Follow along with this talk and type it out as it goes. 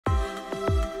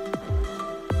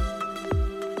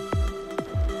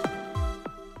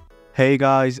Hey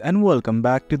guys, and welcome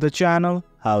back to the channel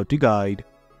How to Guide.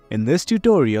 In this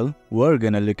tutorial, we're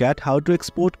gonna look at how to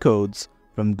export codes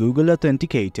from Google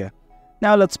Authenticator.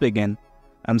 Now let's begin.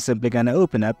 I'm simply gonna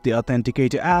open up the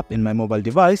Authenticator app in my mobile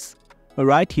device.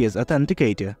 Right here's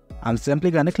Authenticator. I'm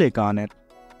simply gonna click on it.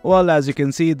 Well, as you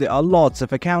can see, there are lots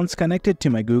of accounts connected to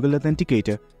my Google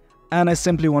Authenticator, and I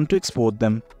simply want to export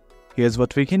them. Here's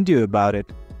what we can do about it.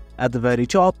 At the very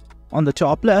top, on the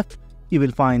top left, you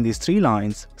will find these three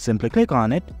lines. Simply click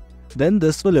on it, then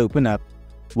this will open up.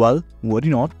 Well, worry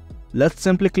not, let's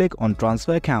simply click on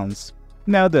Transfer Accounts.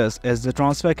 Now this is the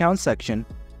Transfer Accounts section.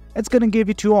 It's gonna give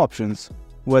you two options,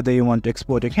 whether you want to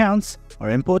export accounts or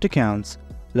import accounts.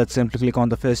 Let's simply click on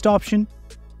the first option,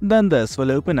 then this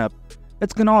will open up.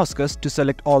 It's gonna ask us to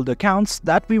select all the accounts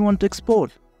that we want to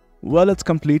export. Well, it's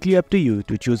completely up to you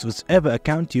to choose whichever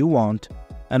account you want.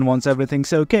 And once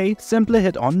everything's okay, simply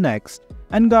hit on Next.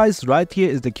 And guys, right here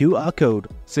is the QR code.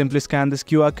 Simply scan this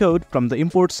QR code from the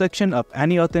import section of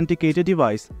any authenticated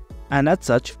device, and as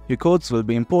such, your codes will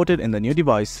be imported in the new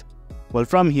device. Well,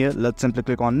 from here, let's simply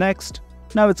click on Next.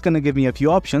 Now it's gonna give me a few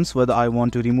options whether I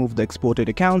want to remove the exported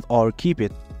account or keep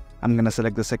it. I'm gonna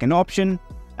select the second option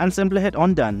and simply hit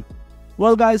on Done.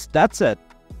 Well guys, that's it.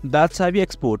 That's how we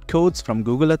export codes from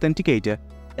Google Authenticator.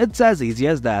 It's as easy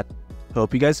as that.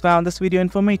 Hope you guys found this video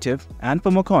informative, and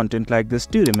for more content like this,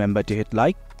 do remember to hit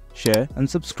like, share and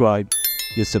subscribe.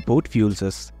 Your support fuels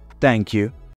us. Thank you.